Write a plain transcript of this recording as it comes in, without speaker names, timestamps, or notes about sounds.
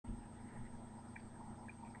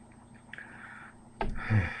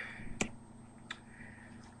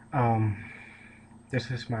Um,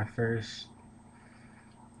 this is my first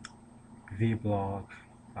vlog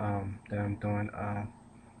that I'm doing.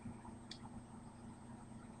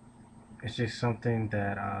 It's just something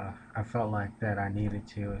that I felt like that I needed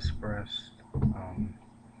to express.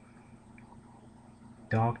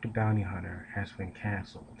 Dog the Bounty Hunter has been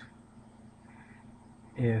canceled.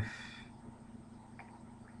 If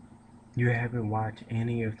you haven't watched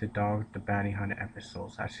any of the Dog the Bounty Hunter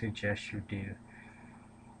episodes, I suggest you do.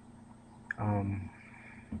 Um,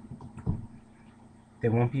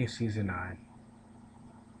 there won't be a season 9.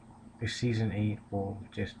 The season 8 will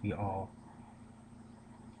just be all.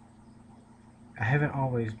 I haven't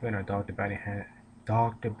always been a Dog the Bounty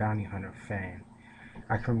Hunter fan.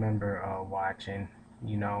 I can remember watching,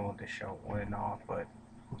 the show on and off, but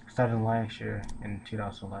starting last year in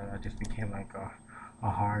 2011, I just became like a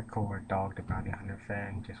hardcore Dog the Bounty Hunter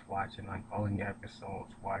fan, just watching like all the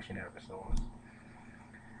episodes, watching episodes.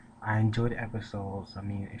 I enjoy the episodes. I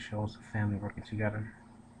mean, it shows the family working together.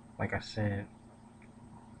 Like I said,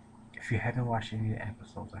 if you haven't watched any of the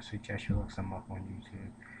episodes, I suggest you look some up on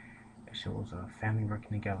YouTube. It shows a family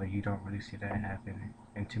working together. You don't really see that happen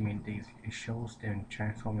in too many days. It shows them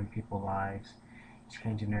transforming people's lives,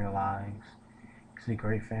 changing their lives. It's a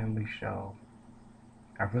great family show.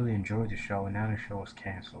 I really enjoyed the show, and now the show is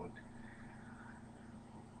canceled.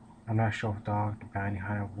 I'm not sure if Dog the Bounty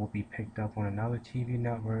Hunter will be picked up on another TV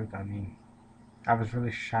network. I mean, I was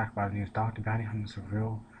really shocked by the news. Dog the Bounty Hunter is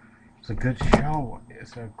it's a good show.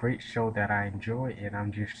 It's a great show that I enjoy, and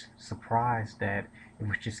I'm just surprised that it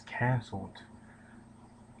was just canceled.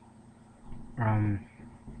 Um,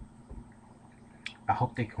 I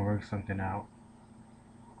hope they can work something out.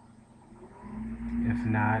 If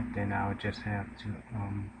not, then I'll just have to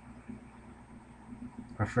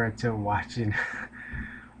refer to watching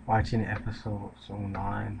watching episodes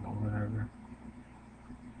online or whatever.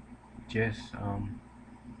 Just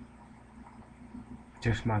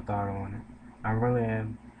just my thought on it. I really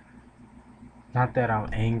am not that I'm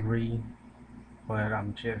angry, but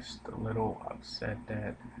I'm just a little upset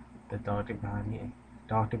that the Dr. Bounty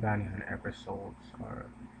Hunter episodes are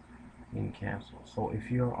being canceled. So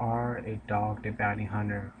if you are a Dog the Bounty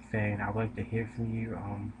Hunter fan, I'd like to hear from you.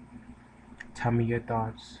 Tell me your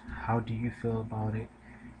thoughts. How do you feel about it?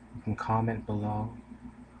 You can comment below,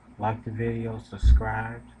 like the video,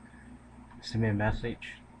 subscribe, send me a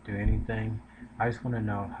message, do anything. I just want to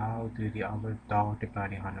know, how do the other Dog the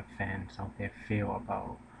Bounty Hunter fans out there feel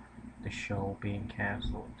about the show being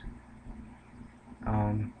canceled?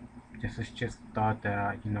 This is just a thought that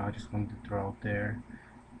I just wanted to throw out there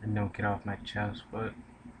and don't get off my chest. But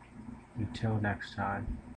until next time.